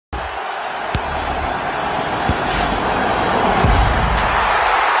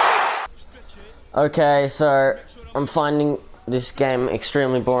Okay, so I'm finding this game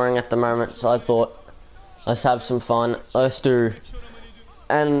extremely boring at the moment, so I thought let's have some fun. Let's do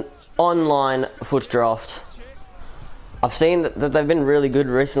an online foot draft. I've seen that they've been really good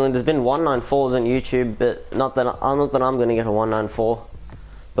recently. There's been 194s on YouTube, but not that I'm gonna get a 194.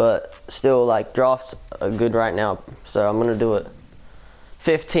 But still, like, drafts are good right now, so I'm gonna do it.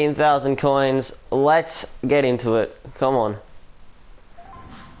 15,000 coins. Let's get into it. Come on.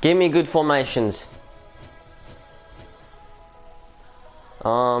 Give me good formations.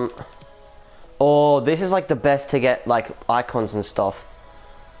 Oh, this is like the best to get like icons and stuff.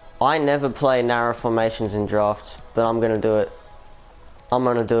 I never play narrow formations in drafts, but I'm gonna do it. I'm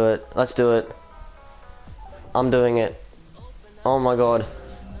gonna do it. Let's do it. I'm doing it. Oh my god.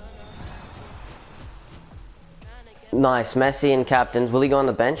 Nice. Messi and captains. Will he go on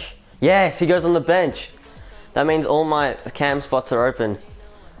the bench? Yes, he goes on the bench. That means all my cam spots are open.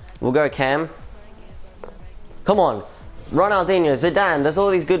 We'll go cam. Come on. Ronaldinho, Zidane, there's all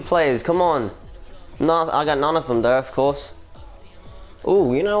these good players. Come on. No, I got none of them though, of course.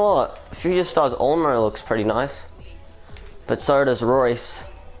 Ooh, you know what? Future Stars Olmo looks pretty nice. But so does Royce.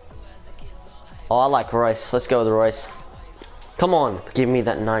 Oh, I like Royce. Let's go with Royce. Come on. Give me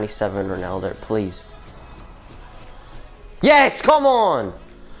that 97 Ronaldo, please. Yes, come on.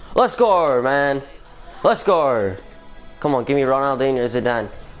 Let's go, man. Let's go. Come on, give me Ronaldinho, Zidane.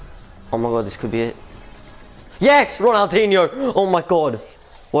 Oh my god, this could be it. Yes, Ronaldinho. Oh my god.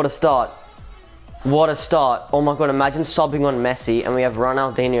 What a start. What a start. Oh my god, imagine subbing on Messi and we have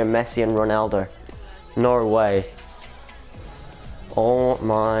Ronaldinho, Messi and Ronaldo. No way. Oh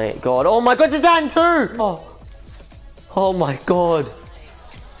my god. Oh my god, Zidane too. Oh my god.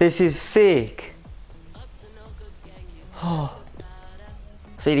 This is sick. Oh.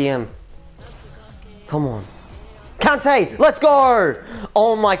 CDM. Come on. Kante, let's go!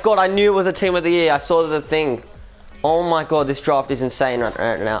 Oh my god, I knew it was a team of the year. I saw the thing. Oh my god, this draft is insane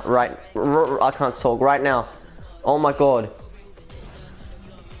right now. I can't talk right now. Oh my god.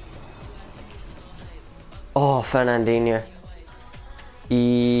 Oh, Fernandinho.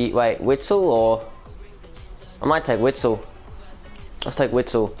 Wait, Witzel or? I might take Witzel. Let's take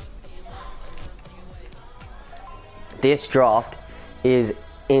Witzel. This draft is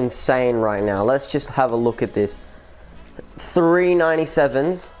insane right now. Let's just have a look at this. 3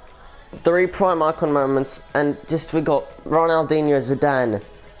 97s, 3 prime icon moments, and just we got Ronaldinho, Zidane,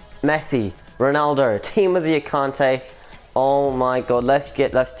 Messi, Ronaldo, team of the year Kante. Oh my god, let's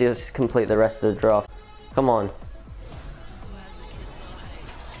just complete the rest of the draft. Come on.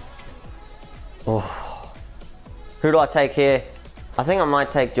 Oh. Who do I take here? I think I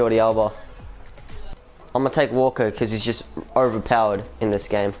might take Jordi Alba. I'm gonna take Walker because he's just overpowered in this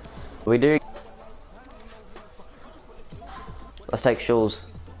game. We do. Let's take Schulz.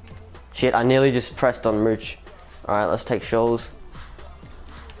 Shit, I nearly just pressed on Mooch. Alright, let's take Schulz.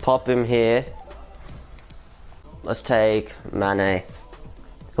 Pop him here. Let's take Mane.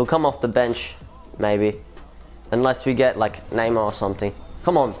 He'll come off the bench, maybe. Unless we get like Neymar or something.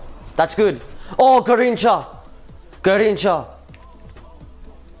 Come on. That's good. Oh, Garincha! Garincha!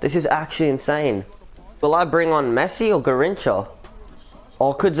 This is actually insane. Will I bring on Messi or Garincha?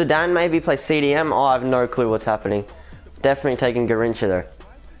 Or could Zidane maybe play CDM? Oh, I have no clue what's happening. Definitely taking Garincha though.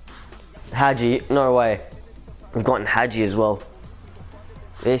 Hadji, no way. We've gotten Hadji as well.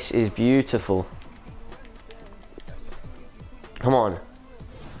 This is beautiful. Come on.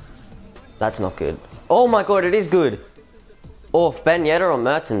 That's not good. Oh my god, it is good. Oh, Ben Yedder or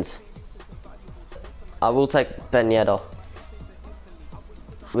Mertens? I will take Ben Yedder.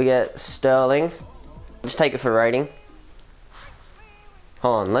 We get Sterling. Just take it for rating.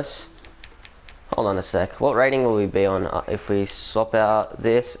 Hold on a sec. What rating will we be on if we swap out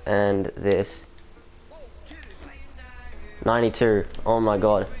this and this? 92. Oh my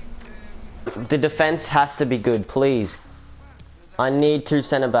god. The defense has to be good, please. I need 2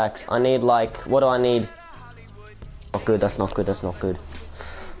 centre backs. I need like, what do I need? Not good, that's not good, that's not good.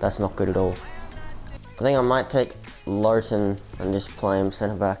 That's not good at all. I think I might take Lurton and just play him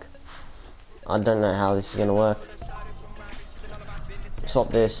centre back. I don't know how this is gonna work. Swap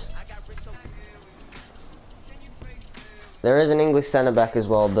this. There is an English centre back as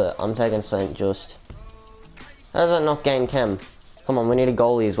well, but I'm taking St. Just. How does that not gain chem? Come on, we need a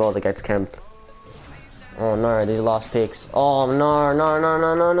goalie as well that gets chem. Oh no, these last picks. Oh no, no, no,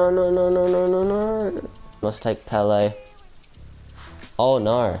 no, no, no, no, no, no, no, no, no. Must take Pele. Oh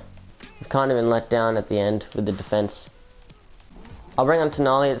no. We've kind of been let down at the end with the defense. I'll bring on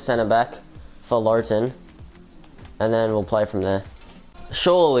Tonali at centre back for Lurton, and then we'll play from there.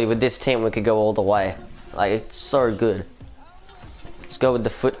 Surely with this team we could go all the way. Like, it's so good. go with the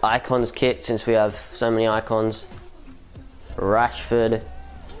foot icons kit since we have so many icons. Rashford.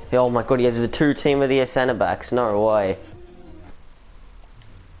 Oh my god, he has the 2 team of the year centre backs. No way.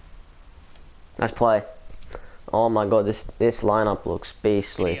 Let's play. Oh my god, this lineup looks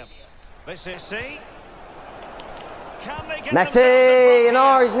beastly. Messi!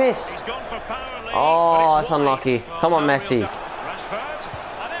 No, he's missed. Oh, that's unlucky. Come on, Messi.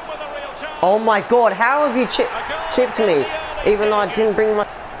 Oh my god, how have you chipped me? Even though I didn't bring my...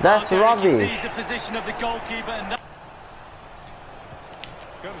 That's rubbish.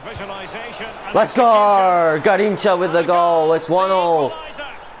 Let's go! Garincha with the goal. It's 1-0.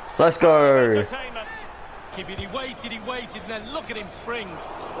 Let's go. He waited, and then look at him spring.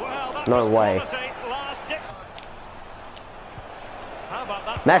 Well, no way.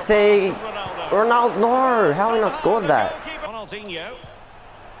 Messi! Ronaldo, no! How have we not scored that? Ronaldinho.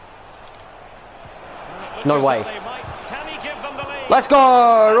 No way. Let's go,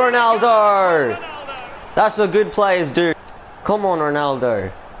 Ronaldo! That's what good players do. Come on,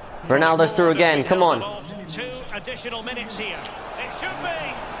 Ronaldo. Ronaldo's through again. Come on. 2 additional minutes here. It should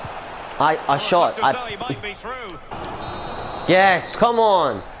be. I shot. Yes, come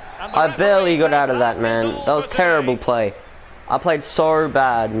on. I barely got out of that, man. That was terrible play. I played so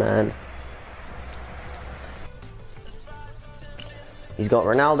bad, man. He's got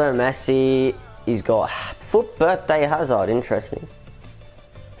Ronaldo, Messi. He's got foot birthday Hazard. Interesting.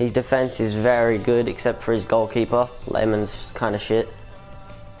 His defense is very good, except for his goalkeeper. Lehman's kind of shit.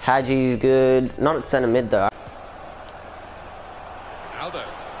 Hadji's good. Not at centre mid though. Ronaldo.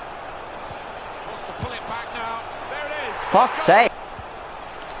 Wants to pull it back now. There it is. Fuck's sake.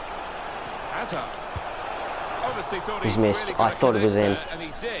 Hazard. Obviously thought He's missed. really I thought it was in. and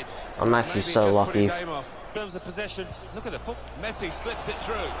he did. I'm actually so lucky. In terms of possession, look at the foot. Messi slips it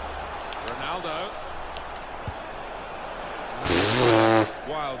through. Ronaldo.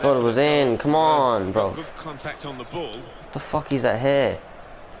 Thought it was in. Come on, bro. Good contact on the ball. What the fuck is that hair?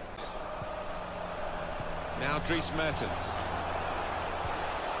 Now Dries Mertens.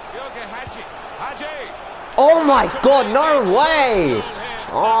 Yoga Hadji. Oh my god, no way!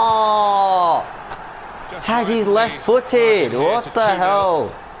 Oh! Hadji's left-footed. What the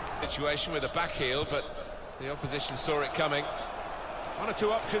hell? Situation with a back heel, but the opposition saw it coming. 1 or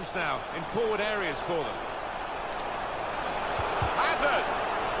 2 options now in forward areas for them. Hazard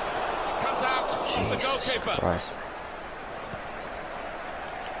comes out off the goalkeeper. Christ.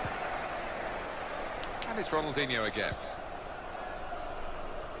 And it's Ronaldinho again.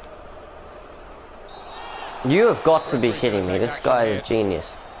 You have got to be kidding me. This guy is a genius.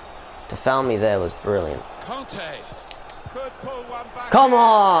 To foul me there was brilliant. Conte could pull one back. Come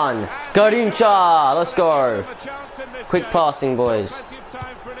on! Garincha! Let's go. Quick passing, boys.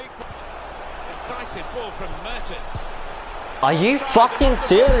 Decisive ball from Mertens. Are you fucking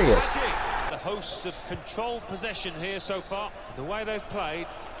serious? The hosts have controlled possession here so far. The way they've played,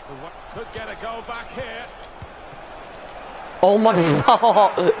 could get a goal back here. Oh my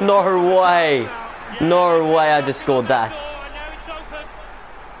god! No way! No way I just scored that.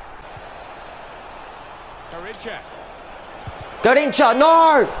 Garincha,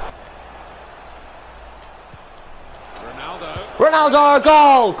 no! Ronaldo,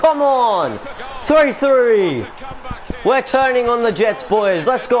 goal! Come on! 3-3! We're turning on the Jets, boys.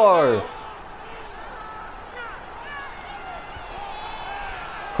 Let's go!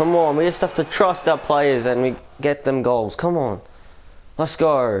 Come on, we just have to trust our players and we get them goals. Come on. Let's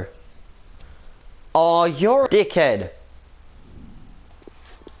go. Oh, you're a dickhead.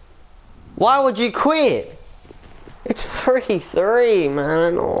 Why would you quit? It's 3-3,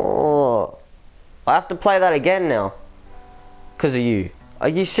 man. Oh. I have to play that again now. Because of you. Are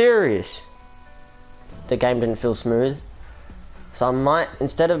you serious? The game didn't feel smooth. So I might,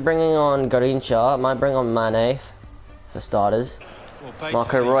 instead of bringing on Garincha, I might bring on Mane for starters. Well,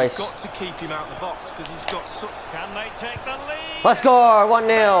 Marco Reus. Got to keep him out of the box because he's got. Can they take the lead? Let's go,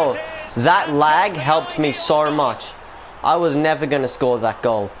 1-0. That lag helped me so much. I was never gonna score that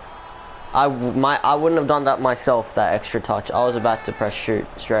goal. I wouldn't have done that myself. That extra touch. I was about to press shoot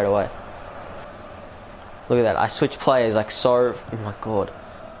straight away. Look at that. I switched players like so. Oh my god.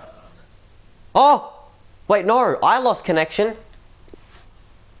 Oh, wait, no. I lost connection.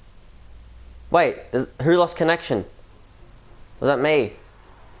 Wait, who lost connection? Was that me?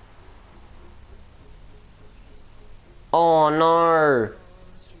 Oh no.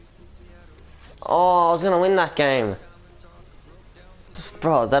 Oh, I was gonna win that game.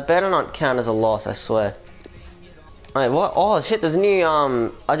 Bro, that better not count as a loss, I swear. Wait, what? Oh shit, there's a new,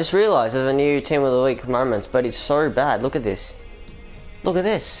 I just realized there's a new Team of the Week moments, but it's so bad. Look at this. Look at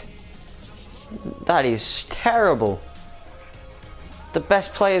this. That is terrible. The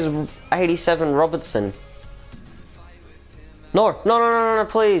best player is 87 Robertson. No, no, no, no, no,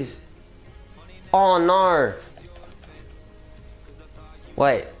 please. Oh no.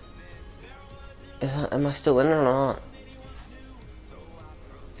 Wait. Am I still in it or not?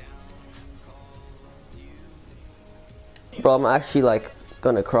 Bro, I'm actually like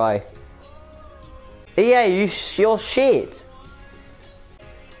gonna cry. EA, you're shit.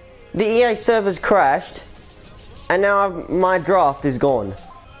 The EA servers crashed, and now my draft is gone.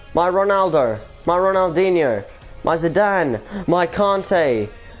 My Ronaldo, my Ronaldinho, my Zidane, my Kante,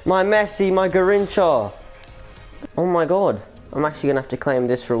 my Messi, my Garincha. Oh my god, I'm actually gonna have to claim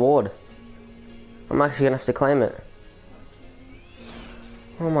this reward. I'm actually gonna have to claim it.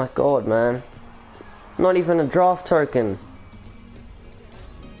 Oh my god, man. Not even a draft token.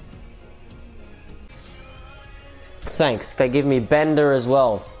 Thanks, they give me Bender as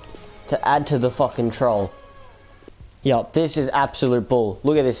well to add to the fucking troll. Yup, this is absolute bull.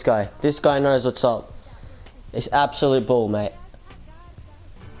 Look at this guy. This guy knows what's up. It's absolute bull, mate.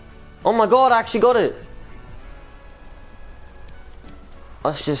 Oh my god, I actually got it.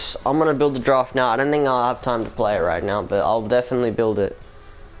 I'm gonna build the draft now. I don't think I'll have time to play it right now, but I'll definitely build it.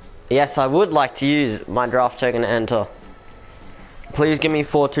 Yes, I would like to use my draft token to enter. Please give me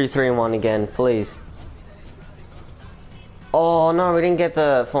 4, 2, 3, and 1 again, please. Oh no, we didn't get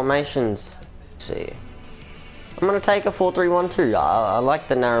the formations. Let's see. I'm gonna take a 4-3-1-2. I like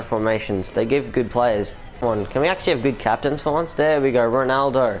the narrow formations. They give good players. Come on, can we actually have good captains for once? There we go,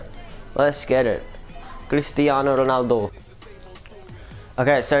 Ronaldo. Let's get it. Cristiano Ronaldo.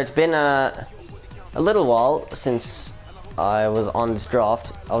 Okay, so it's been a little while since I was on this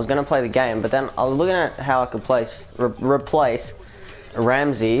draft. I was gonna play the game, but then I was looking at how I could replace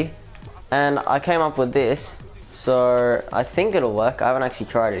Ramsey, and I came up with this. So I think it'll work. I haven't actually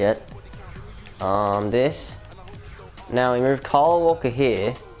tried it yet. This. Now we move Kyle Walker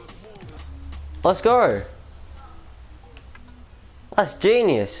here. Let's go. That's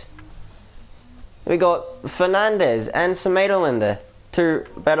genius. We got Fernandez and Semedo in there. 2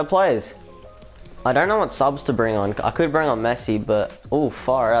 better players. I don't know what subs to bring on. I could bring on Messi, but oh,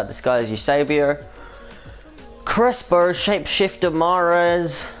 far out. This guy is Eusebio, Crespo, Shapeshifter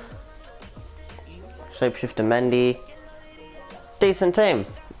Mahrez, Shapeshifter Mendy. Decent team.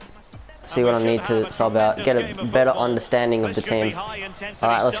 See what I need to sub out. Get a better understanding of the team.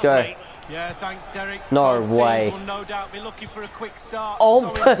 Alright, let's go. Yeah, thanks, Derek. No way. Will no doubt be looking for a quick start.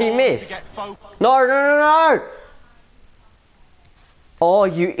 Oh, So he missed. no, No, no, no, no. Oh,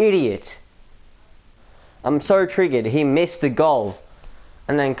 you idiot. I'm so triggered. He missed the goal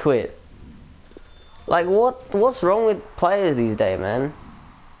and then quit. Like, what's wrong with players these days, man?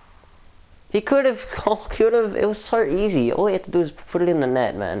 He could have, it was so easy. All he had to do is put it in the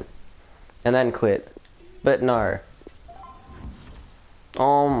net, man. And then quit. But no.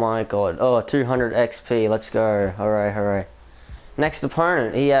 Oh my god. Oh, 200 XP. Let's go. Hooray, hooray. Next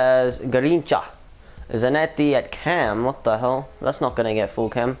opponent, he has Garincha. Zanetti at cam. What the hell? That's not going to get full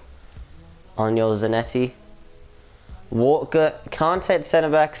cam on your Zanetti. Walker. Kante at centre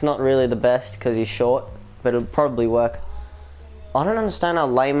back's not really the best because he's short, but it'll probably work. I don't understand how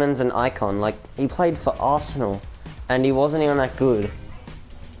Layman's an icon. Like, he played for Arsenal and he wasn't even that good.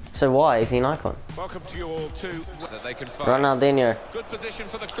 So why is he an icon? Welcome to you all too. That they can find. Ronaldinho. Good position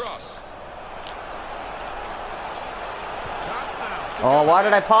for the cross. Chance now to Oh, go why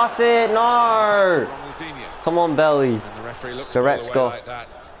did I pass it? No! Ronaldinho. Come on, Belly. And the referee looks all the way Goretzka. like that.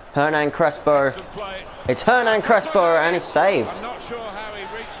 Hernan Crespo. Excellent play. It's Hernan Crespo and it's saved. I'm not sure how he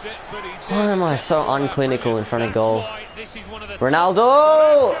reached it, but he did. Why am I so unclinical in front of goal? This is one of the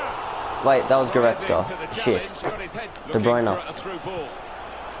Ronaldo! Wait, that was Goretzka. Shit. De Bruyne.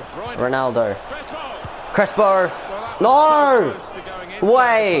 Ronaldo. Crespo. No!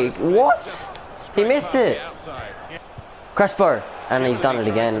 Wait, what? He missed it. Crespo. And he's done it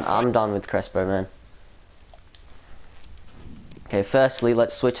again. I'm done with Crespo, man. Okay, firstly,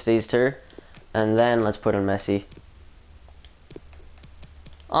 let's switch these two. And then let's put in Messi.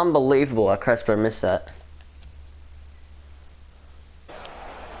 Unbelievable how Crespo missed that.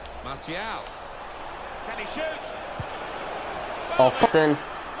 Martial. Can he shoot? Oh, listen.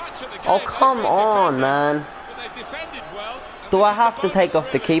 Oh, come on, man. But they defended well. Do I have to take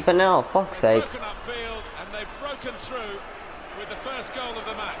off the keeper now? Fuck's sake. Broken upfield, and they've broken through with the first goal of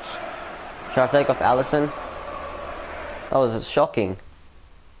the match. Should I take off Allison? That was shocking.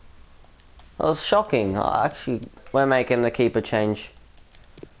 That was shocking. Actually, we're making the keeper change.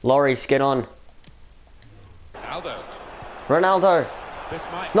 Loris, get on. Aldo. Ronaldo. This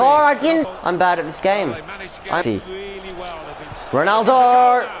might No, be I didn't. double. I'm bad at this game. They managed to get I see. really well. They've been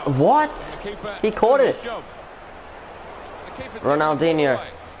Ronaldo. The What? keeper He caught doing it. his job. The Keeper's given the ball Ronaldinho. away.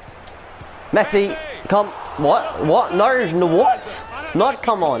 Messi. Come. What? What? No. No. What? Not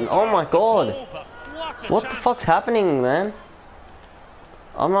come on. Oh my god. What the fuck's happening, man?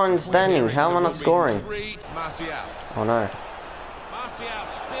 I'm not understanding. How am I not scoring? Martial. Oh no. Martial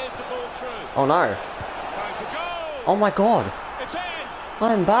spears the ball through. Oh no. Time for goal. Oh my god. It's in.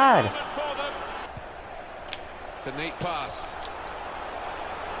 I'm bad. Moment for them. It's a neat pass.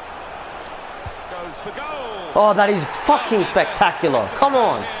 Goes for goal. Oh, that is fucking spectacular. Come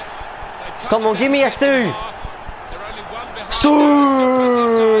on. Come on, give me a Sue. Sue.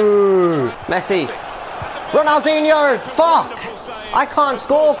 Messi. Ronaldinho. Fuck. I can't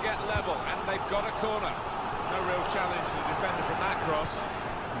score. Get level, and they've got a corner. No real challenge to the defender from that cross.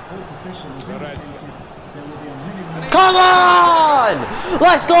 Come on!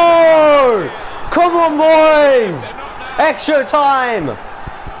 Let's go! Come on, boys! Extra time!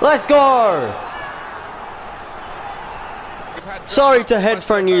 Let's go! Sorry to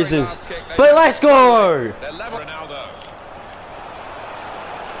headphone users, but let's go! Ronaldo.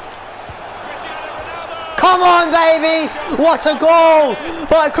 Come on, baby! What a goal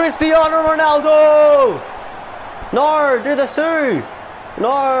by Cristiano Ronaldo! No, do the Sue!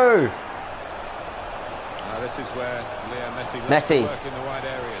 No! Now this is where Messi Messi. work in the wide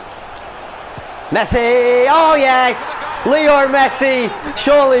areas. Messi! Oh yes! Leo Messi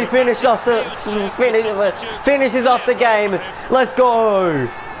surely finishes off the game. Let's go!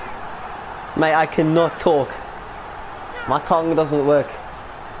 Mate, I cannot talk. My tongue doesn't work.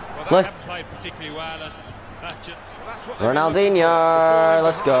 Well, they haven't played particularly well, and that just... Ronaldinho,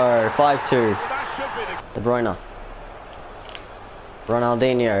 let's go. 5-2. That should be the... De Bruyne.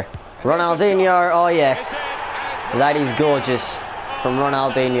 Ronaldinho. Ronaldinho, oh yes. That is gorgeous from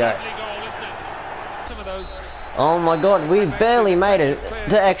Ronaldinho. Oh my god, we barely made it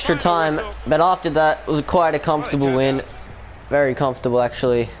to extra time, but after that it was quite a comfortable win. Very comfortable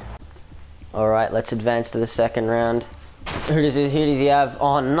actually. Alright, let's advance to the second round. Who does he have?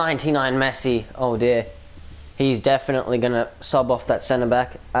 Oh, 99 Messi. Oh dear. He's definitely gonna sub off that centre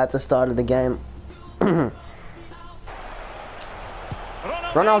back at the start of the game.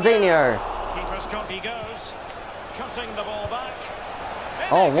 Ronaldinho.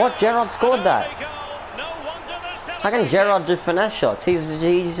 Oh, what? Gerrard scored that. How can Gerrard do finesse shots? He's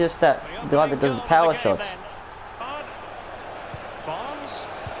just that guy that does the power shots.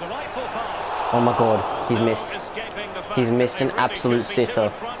 Oh my god, he's missed. He's missed an absolute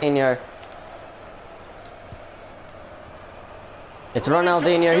sitter. It's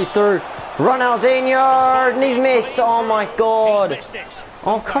Ronaldinho, he's through. Ronaldinho, and he's missed. Oh my god.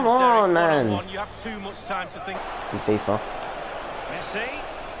 Oh, come on, man. In FIFA.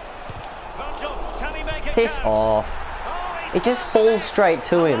 Piss off. It just falls straight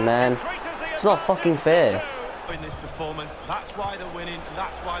to him, man. It's not fucking fair. In this performance, that's why they're winning, and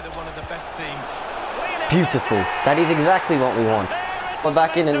that's why they're one of the best teams. Beautiful. That is exactly what we want. We're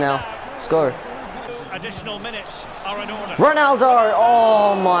back in it now. Score. Additional minutes are in order. Ronaldo!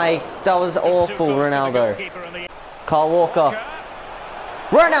 Oh my, that was awful, Ronaldo. Kyle Walker.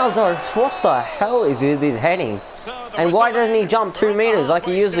 Ronaldo! What the hell is with his heading? And why doesn't he jump 2 meters like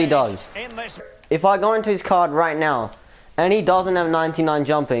he usually does? If I go into his card right now, and he doesn't have 99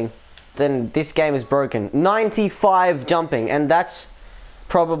 jumping, then this game is broken. 95 jumping, and that's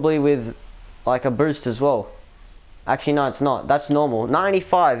probably with like a boost as well. Actually, no, it's not. That's normal.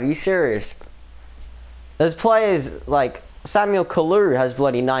 95, are you serious? There's players like Samuel Kalou has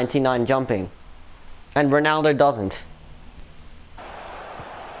bloody 99 jumping, and Ronaldo doesn't.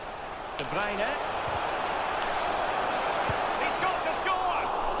 De Bruyne. He's got to score.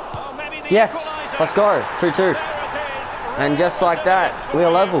 Oh, maybe the Yes, equaliser. let's go. 2-2. And just like that, we're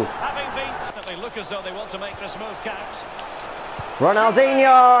level. They look as though they want to make this move count.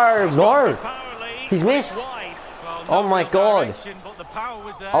 Ronaldinho! No! He's missed. Oh my god.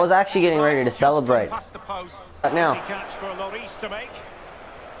 I was actually getting ready to celebrate. But now.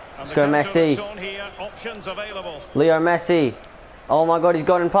 Let's go Messi. Leo Messi. Oh my god, he's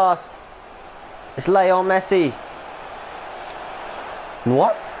gotten past. It's Leo Messi.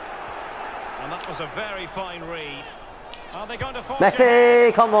 What? And that was a very fine read. Are they going to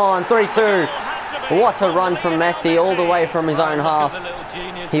Messi, come on, 3-2. What a run from Messi all the way from his own half.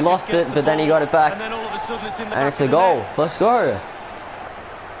 He lost it, but then he got it back. And it's a goal. Let's go.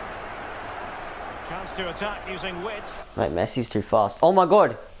 Chance to attack using width. Mate, Messi's too fast. Oh my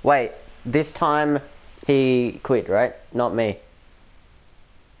god. Wait, this time he quit, right? Not me.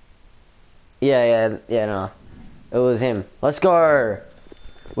 Yeah, no. It was him. Let's go.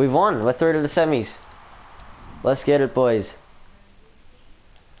 We've won. We're through to the semis. Let's get it, boys.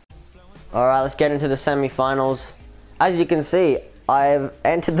 Alright, let's get into the semi-finals. as you can see, I've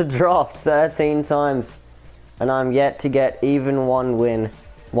entered the draft 13 times, and I'm yet to get even one win.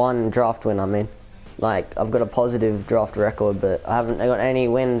 One draft win, I mean. Like, I've got a positive draft record, but I haven't got any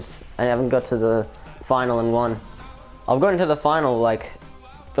wins, and I haven't got to the final and won. I've gotten to the final like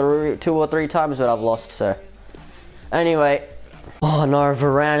 2 or 3 times, but I've lost, so. Anyway. Oh no,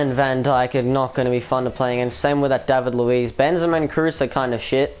 Varane and Van Dijk are not going to be fun to play against. Same with that David Luiz. Benzema and Cruz are kind of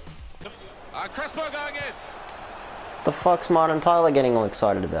shit. Crespo going in. The fuck's Martin Tyler getting all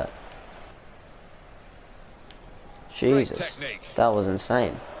excited about? Jesus, that was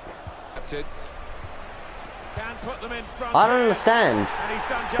insane. Can put them in front. I don't understand.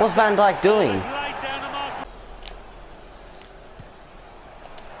 What's Van Dijk doing?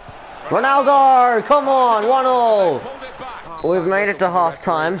 Ronaldo, come on, 1-0. We've made it to half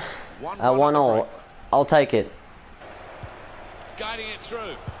time at 1-0. I'll take it. Guiding it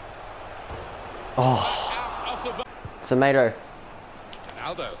through. Oh, Tomato.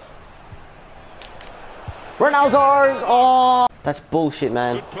 Ronaldo. Oh, that's bullshit,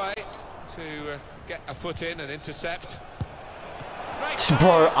 man. Good play to get a foot in and intercept.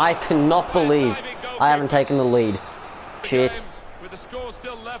 Bro, I cannot believe I haven't taken the lead. Shit. With the score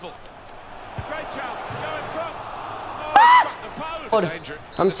still level. Great chance to go in front.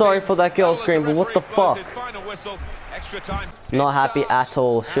 I'm sorry for that girl scream, but what the fuck? Not happy at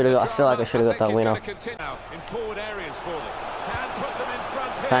all. I feel like I should have got that winner.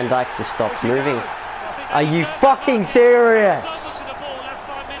 Van Dijk just stopped moving. Are you fucking serious?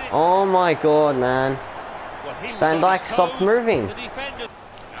 Oh my god, man. Van Dijk stopped moving.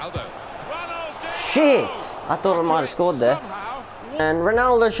 Shit! I thought I might have scored there. And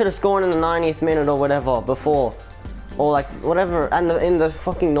Ronaldo should have scored in the 90th minute or whatever before. Or like whatever, and in the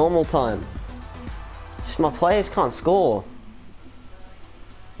fucking normal time. Just my players can't score.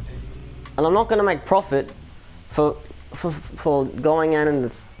 And I'm not gonna make profit for going out in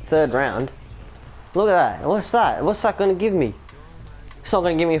the 3rd round. Look at that. What's that? What's that gonna give me? It's not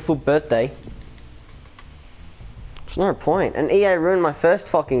gonna give me a full birthday. There's no point. And EA ruined my first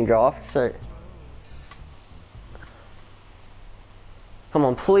fucking draft, so. Come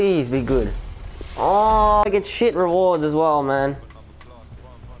on, please be good. Oh, I get shit rewards as well, man.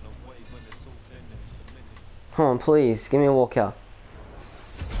 Come on, please, give me a walkout.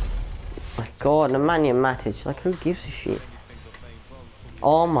 My god, Nemanja Matic, like who gives a shit?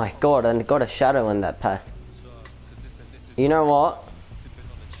 Oh my god, and got a shadow in that pack. You know what?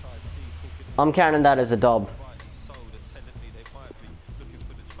 I'm counting that as a dub.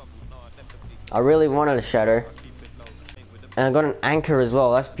 I really wanted a shadow. And I got an anchor as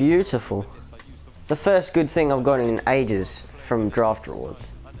well, that's beautiful. The first good thing I've gotten in ages from draft rewards.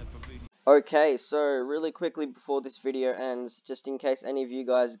 Okay, so really quickly before this video ends, just in case any of you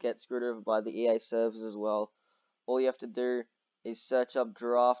guys get screwed over by the EA servers as well, all you have to do is search up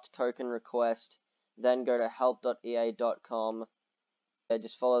draft token request, then go to help.ea.com,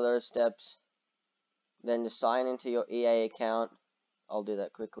 just follow those steps, then just sign into your EA account. I'll do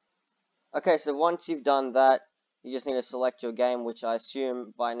that quickly. Okay, so once you've done that, you just need to select your game, which I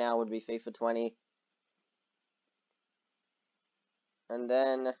assume by now would be FIFA 20. And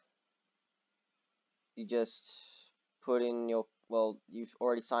then you just put in your, well, you've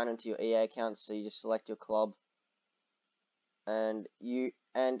already signed into your EA account, so you just select your club. And you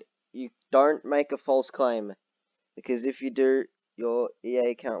don't make a false claim, because if you do, your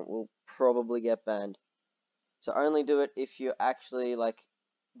EA account will probably get banned. So only do it if you actually, like,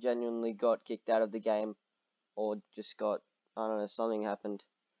 genuinely got kicked out of the game, or just got, I don't know, something happened.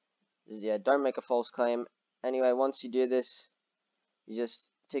 Yeah, don't make a false claim. Anyway, once you do this, you just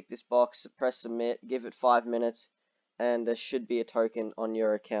tick this box, press submit, give it 5 minutes, and there should be a token on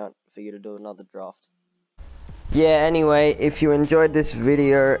your account for you to do another draft. Yeah, anyway, if you enjoyed this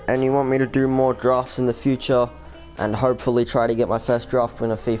video and you want me to do more drafts in the future, and hopefully try to get my first draft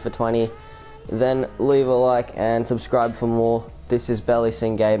win of FIFA 20, then leave a like and subscribe for more. This is Belly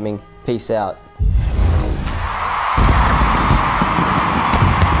Sing Gaming. Peace out.